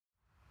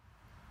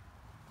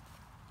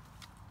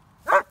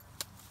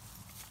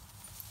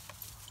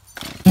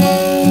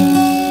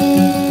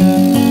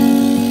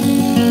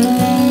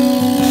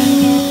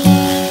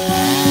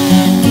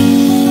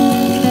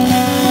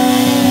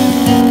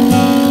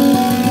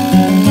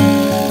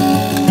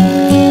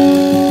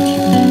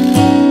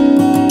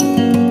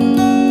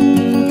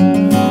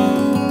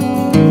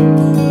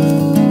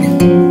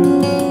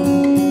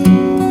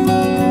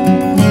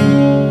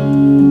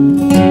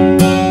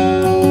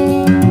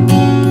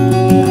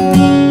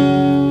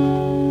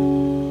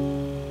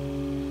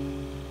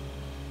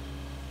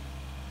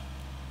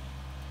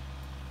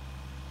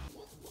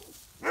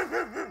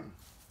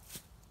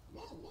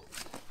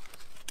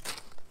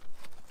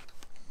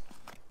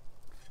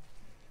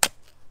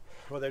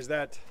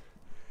there's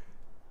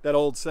that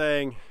old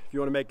saying, if you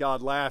want to make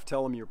God laugh,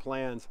 tell him your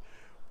plans.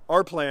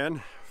 Our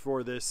plan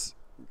for this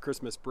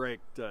Christmas break,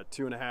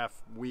 2.5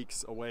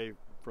 weeks away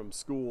from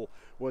school,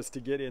 was to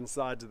get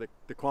inside to the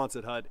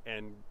Quonset hut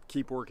and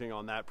keep working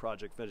on that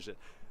project, finish it.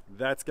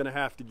 That's going to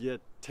have to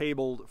get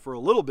tabled for a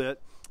little bit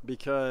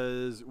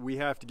because we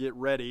have to get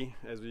ready,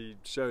 as we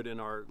showed in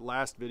our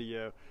last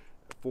video,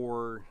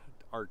 for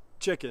our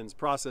chickens,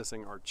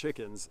 processing our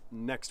chickens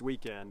next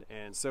weekend.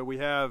 And so we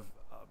have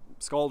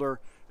scalder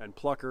and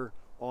plucker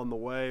on the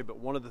way, but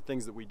one of the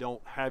things that we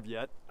don't have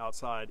yet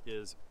outside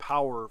is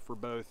power for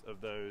both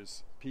of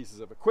those pieces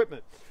of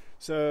equipment.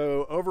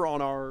 So over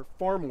on our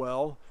farm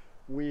well,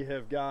 we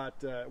have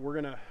got, we're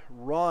gonna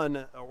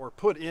run or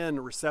put in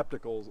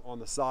receptacles on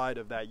the side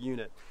of that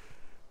unit.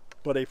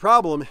 But a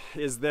problem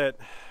is that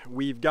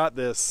we've got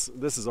this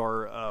is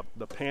our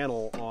the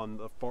panel on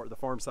the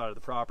farm side of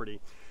the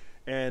property,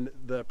 and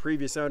the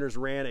previous owners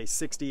ran a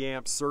 60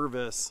 amp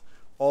service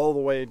all the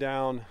way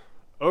down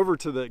over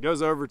to the, it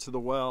goes over to the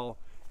well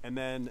and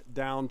then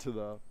down to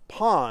the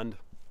pond.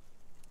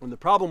 And the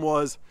problem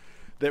was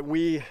that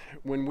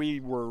when we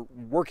were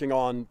working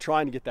on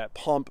trying to get that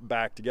pump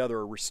back together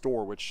or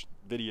restore, which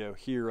video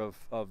here of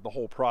the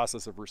whole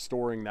process of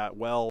restoring that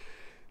well,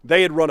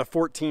 they had run a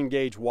 14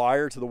 gauge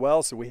wire to the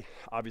well, so we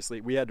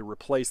had to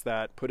replace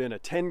that, put in a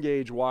 10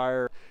 gauge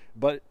wire.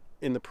 But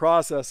in the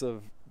process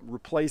of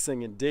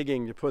replacing and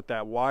digging to put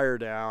that wire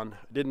down,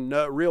 didn't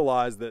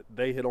realize that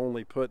they had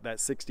only put that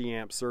 60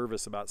 amp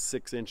service about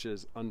 6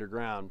 inches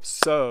underground.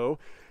 So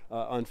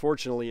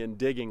unfortunately, in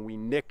digging, we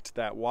nicked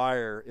that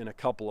wire in a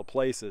couple of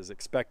places,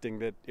 expecting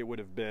that it would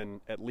have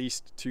been at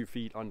least 2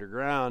 feet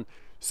underground.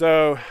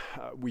 So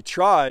we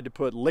tried to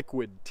put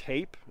liquid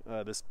tape,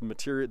 this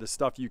material, the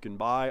stuff you can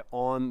buy,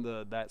 on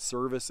that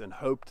service, and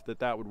hoped that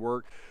that would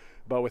work.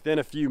 But within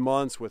a few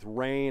months, with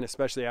rain,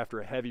 especially after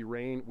a heavy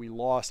rain, we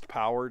lost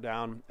power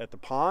down at the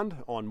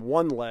pond on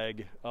one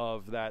leg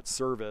of that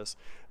service,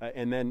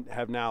 and then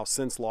have now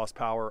since lost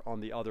power on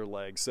the other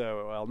leg.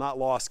 So, well, not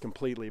lost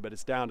completely, but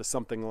it's down to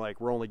something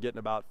like we're only getting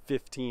about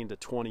 15 to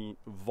 20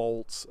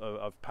 volts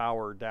of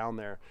power down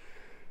there.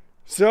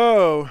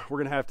 So we're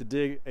gonna have to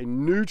dig a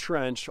new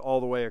trench all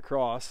the way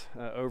across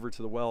over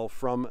to the well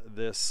from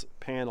this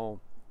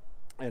panel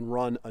and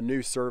run a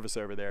new service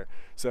over there.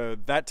 So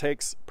that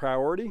takes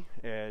priority,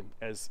 and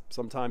as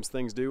sometimes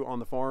things do on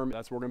the farm,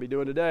 that's what we're gonna be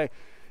doing today,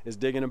 is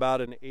digging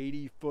about an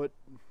 80-foot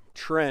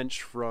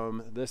trench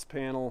from this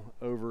panel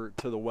over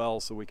to the well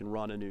so we can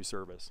run a new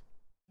service.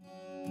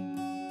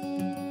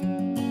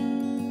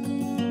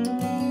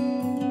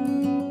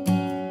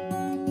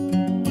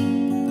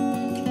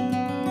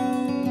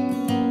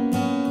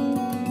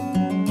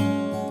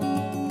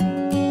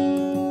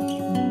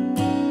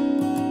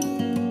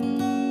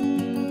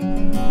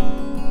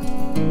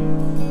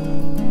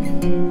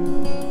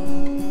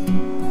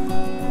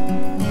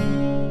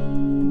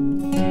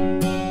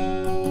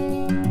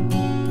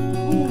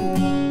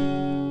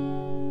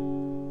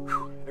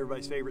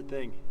 Favorite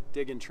thing,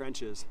 digging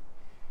trenches.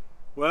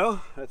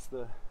 Well, that's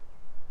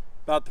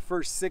about the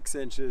first 6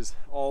 inches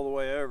all the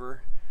way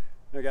over.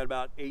 I got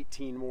about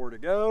 18 more to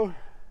go.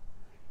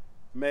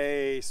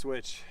 May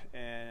switch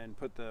and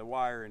put the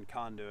wire in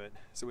conduit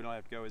so we don't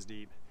have to go as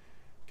deep,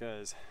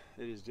 because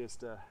it is just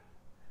this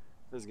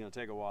is going to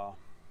take a while.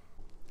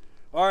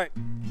 All right,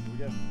 here we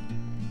go.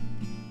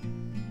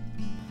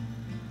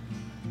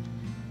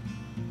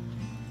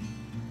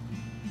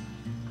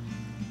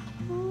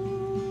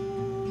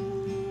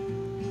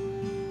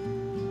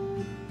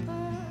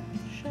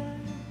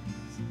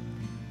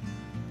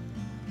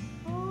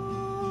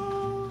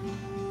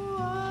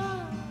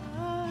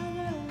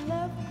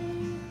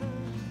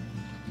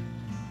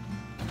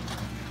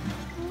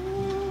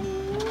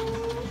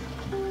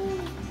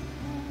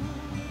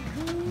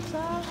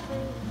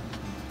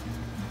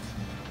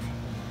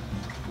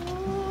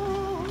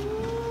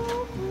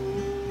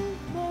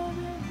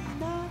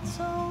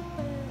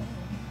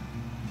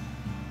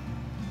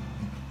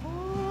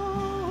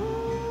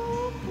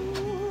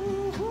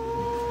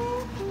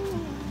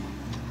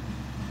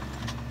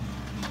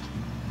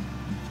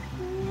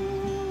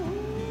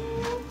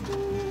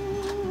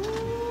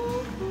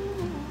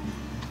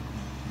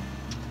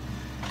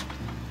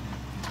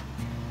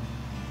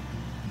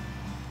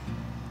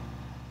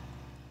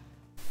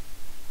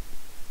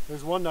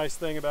 There's one nice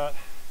thing about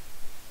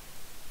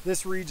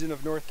this region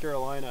of North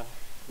Carolina,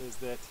 is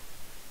that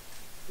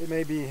it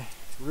may be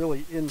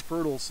really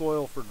infertile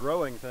soil for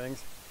growing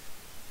things,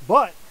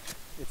 but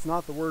it's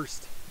not the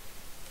worst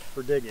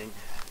for digging.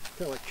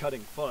 Kind of like cutting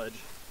fudge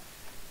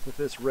with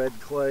this red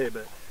clay,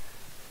 but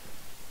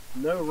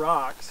no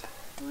rocks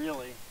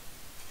really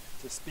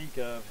to speak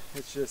of.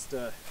 It's just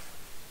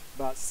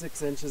about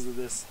 6 inches of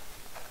this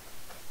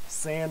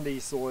sandy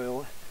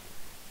soil,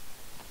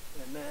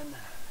 and then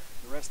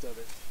the rest of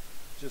it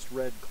just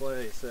red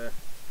clay. So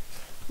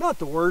not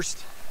the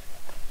worst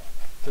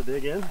to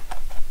dig in.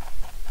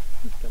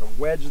 Just kind of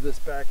wedge this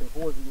back and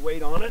forth with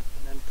weight on it,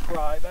 and then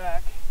pry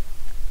back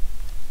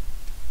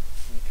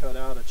and cut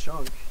out a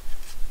chunk.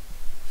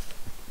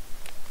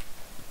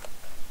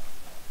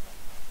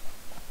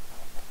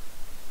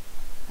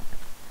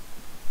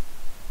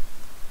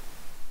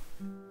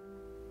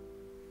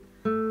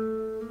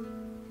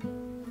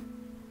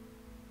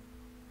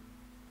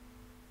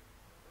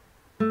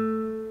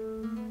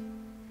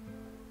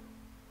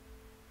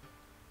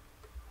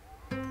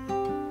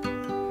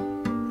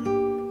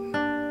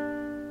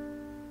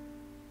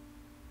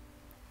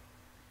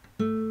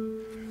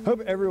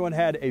 Hope everyone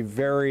had a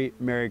very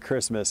Merry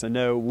Christmas. I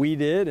know we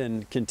did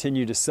and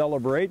continue to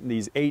celebrate in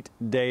these 8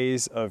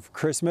 days of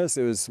Christmas.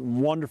 It was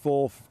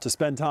wonderful to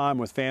spend time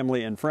with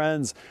family and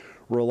friends,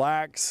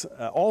 relax.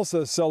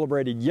 Also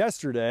celebrated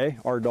yesterday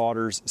our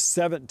daughter's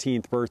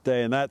 17th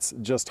birthday, and that's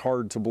just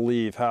hard to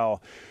believe how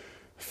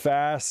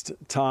fast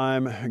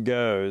time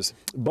goes.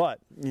 But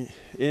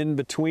in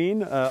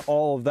between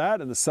all of that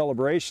and the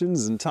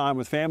celebrations and time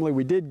with family,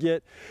 we did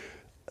get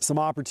some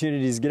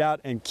opportunities to get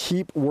out and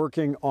keep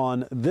working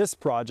on this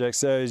project.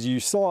 So as you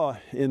saw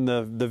in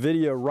the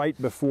video right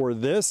before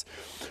this,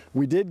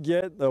 we did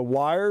get the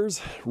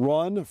wires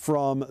run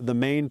from the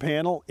main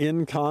panel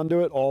in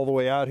conduit all the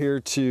way out here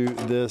to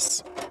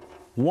this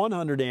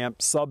 100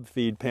 amp sub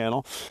feed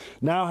panel.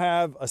 Now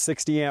have a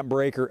 60 amp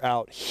breaker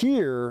out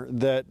here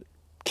that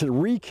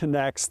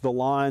reconnects the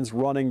lines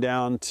running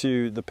down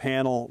to the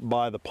panel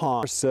by the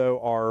pond. So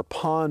our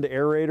pond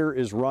aerator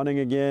is running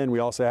again. We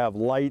also have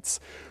lights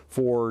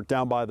for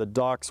down by the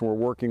ducks. We're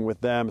working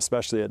with them,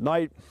 especially at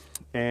night,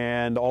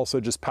 and also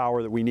just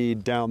power that we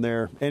need down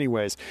there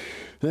anyways.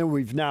 Then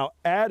we've now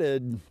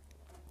added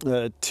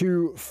a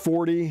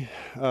 240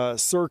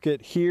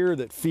 circuit here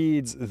that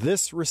feeds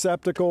this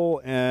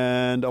receptacle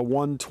and a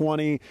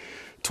 120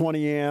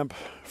 20 amp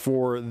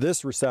for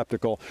this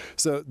receptacle.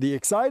 So the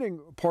exciting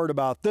part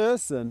about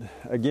this, and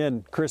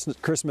again,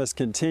 Christmas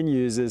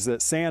continues, is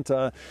that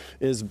Santa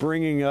is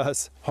bringing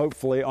us,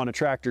 hopefully on a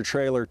tractor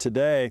trailer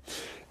today,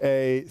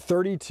 a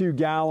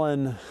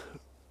 32-gallon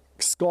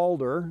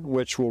scalder,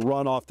 which will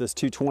run off this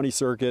 220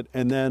 circuit,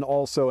 and then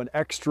also an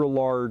extra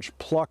large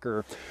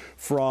plucker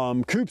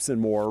from Coops &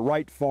 More,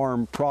 Wright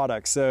Farm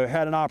products. So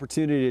had an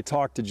opportunity to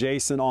talk to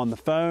Jason on the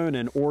phone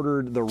and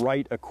ordered the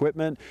right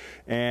equipment,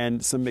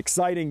 and some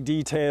exciting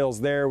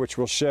details there, which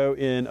we'll show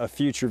in a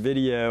future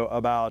video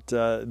about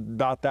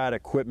that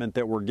equipment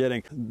that we're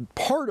getting.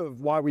 Part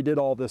of why we did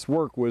all this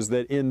work was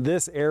that in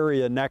this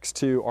area next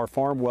to our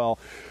farm well,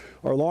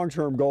 our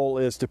long-term goal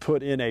is to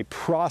put in a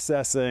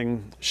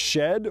processing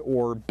shed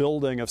or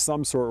building of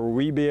some sort where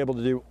we be able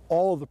to do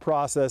all of the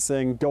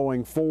processing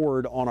going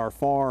forward on our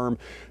farm,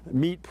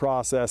 meat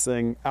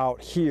processing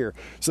out here.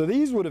 So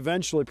these would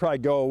eventually probably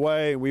go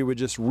away, and we would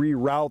just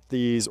reroute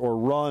these or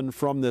run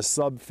from this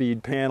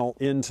sub-feed panel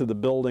into the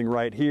building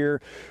right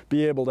here,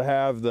 be able to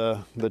have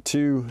the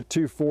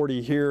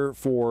 240 here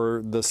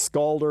for the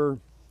scalder,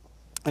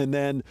 and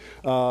then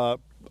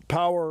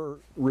power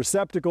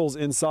receptacles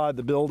inside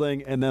the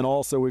building, and then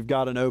also we've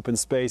got an open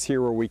space here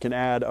where we can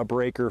add a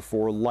breaker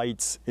for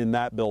lights in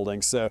that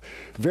building. So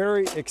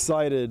very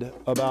excited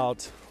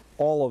about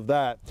all of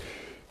that.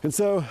 And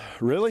so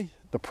really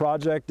the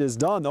project is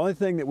done. The only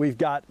thing that we've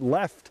got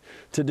left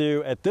to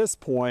do at this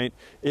point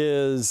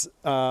is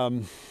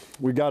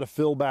we've got to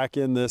fill back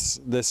in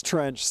this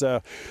trench.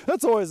 So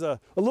that's always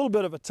a little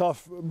bit of a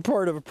tough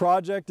part of a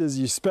project, is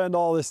you spend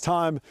all this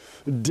time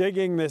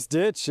digging this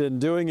ditch and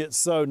doing it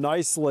so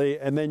nicely,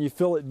 and then you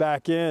fill it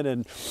back in,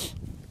 and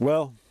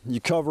well, you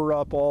cover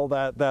up all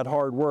that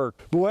hard work.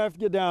 But we'll have to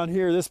get down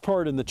here, this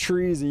part in the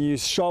trees, and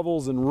use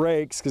shovels and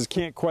rakes, because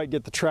can't quite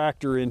get the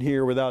tractor in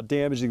here without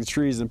damaging the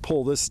trees, and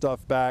pull this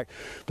stuff back.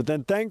 But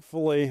then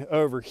thankfully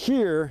over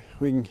here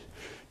we can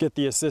get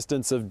the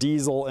assistance of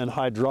diesel and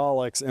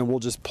hydraulics, and we'll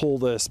just pull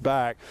this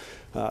back.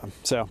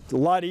 So it's a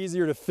lot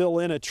easier to fill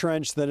in a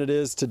trench than it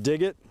is to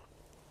dig it.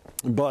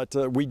 But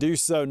we do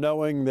so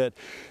knowing that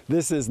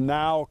this is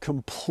now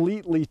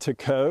completely to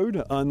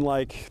code,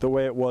 unlike the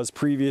way it was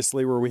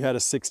previously where we had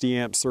a 60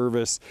 amp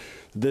service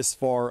this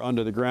far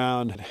under the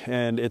ground,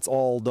 and it's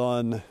all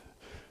done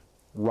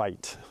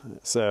right.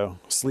 So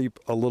sleep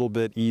a little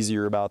bit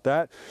easier about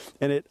that,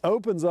 and it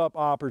opens up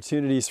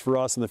opportunities for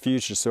us in the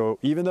future. So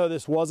even though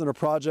this wasn't a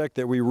project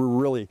that we were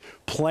really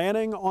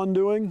planning on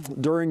doing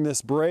during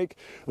this break,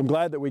 I'm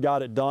glad that we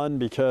got it done,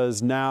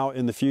 because now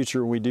in the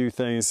future when we do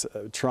things,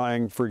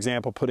 trying, for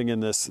example, putting in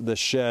this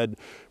shed,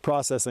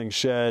 processing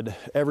shed,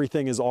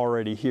 everything is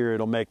already here.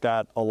 It'll make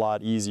that a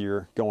lot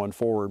easier going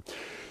forward.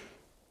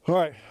 All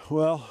right,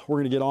 well, we're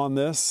going to get on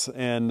this,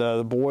 and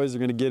the boys are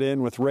going to get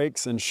in with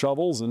rakes and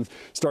shovels and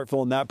start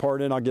filling that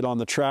part in. I'll get on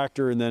the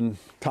tractor, and then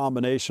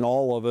combination,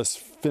 all of us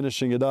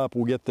finishing it up,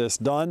 we'll get this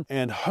done.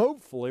 And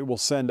hopefully we'll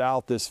send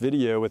out this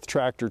video with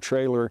tractor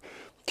trailer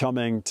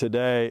coming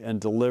today and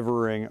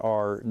delivering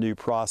our new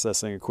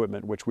processing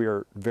equipment, which we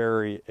are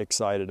very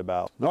excited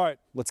about. All right,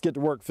 let's get to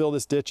work, fill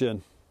this ditch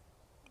in.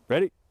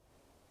 Ready?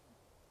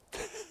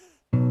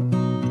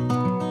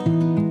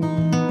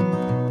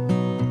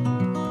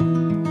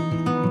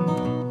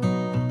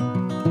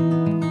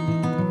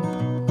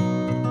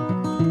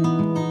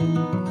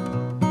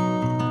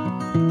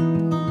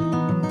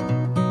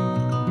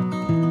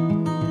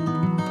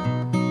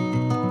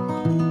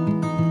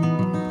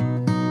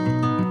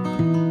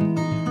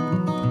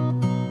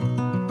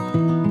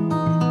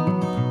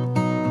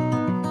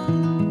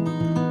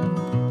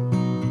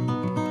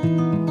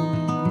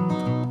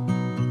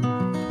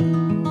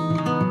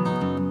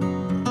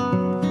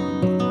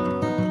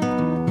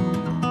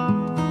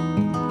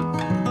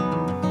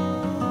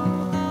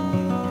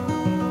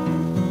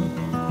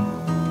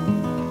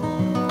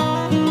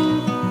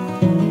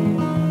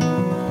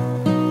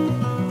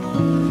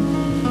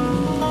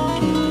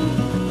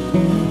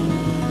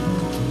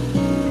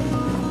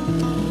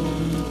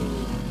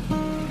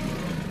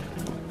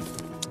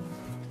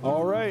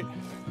 All right,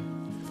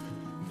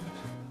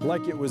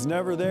 like it was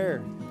never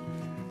there.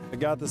 I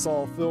got this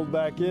all filled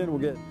back in. We'll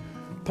get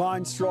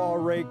pine straw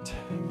raked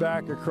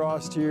back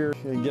across here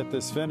and get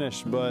this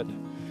finished, but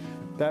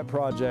that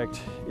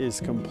project is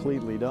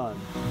completely done.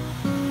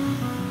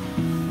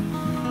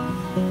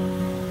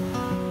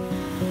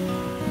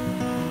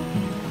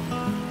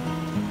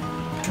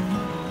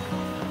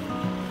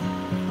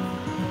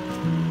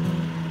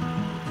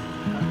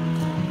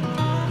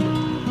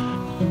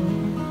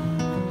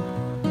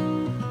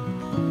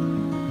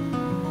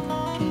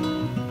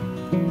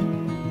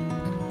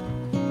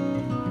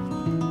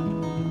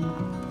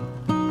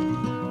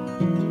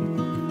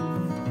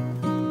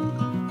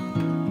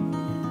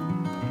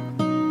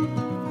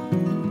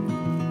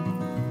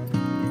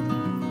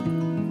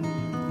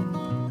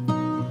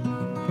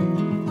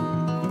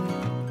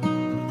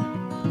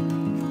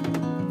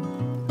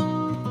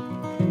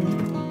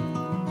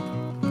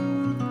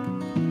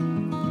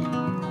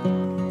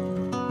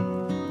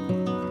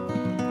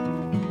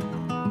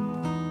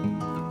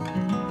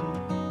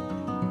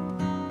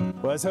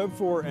 Well, as hoped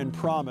for and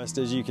promised,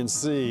 as you can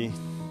see,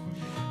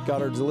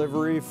 got our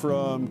delivery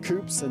from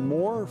Coops and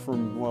More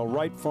from, well,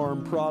 Wright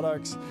Farm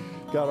Products.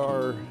 Got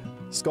our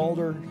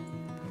Scalder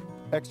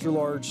extra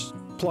large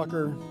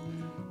plucker,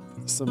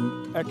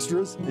 some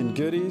extras and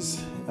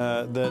goodies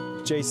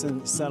that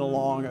Jason sent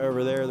along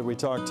over there that we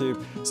talked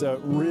to. So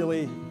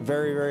really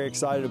very, very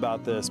excited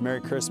about this.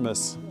 Merry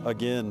Christmas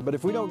again. But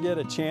if we don't get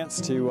a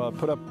chance to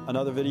put up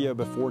another video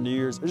before New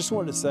Year's, I just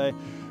wanted to say,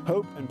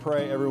 hope and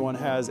pray everyone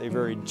has a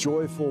very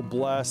joyful,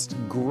 blessed,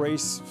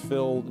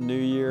 grace-filled New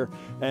Year.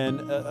 And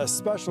a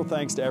special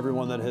thanks to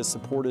everyone that has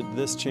supported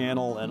this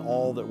channel and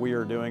all that we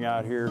are doing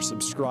out here,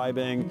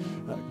 subscribing,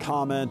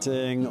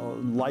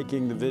 commenting,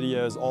 liking the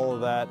videos, all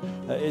of that.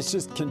 It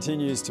just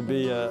continues to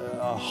be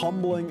a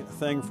humbling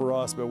thing for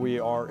us, but we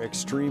are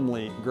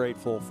extremely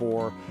grateful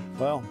for,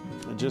 well,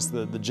 just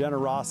the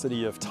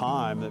generosity of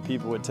time that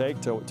people would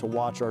take to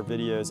watch our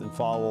videos and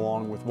follow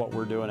along with what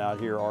we're doing out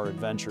here, our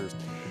adventures.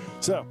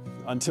 So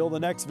until the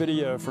next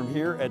video from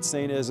here at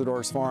St.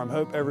 Isidore's Farm,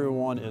 hope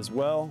everyone is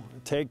well,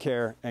 take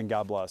care, and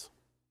God bless.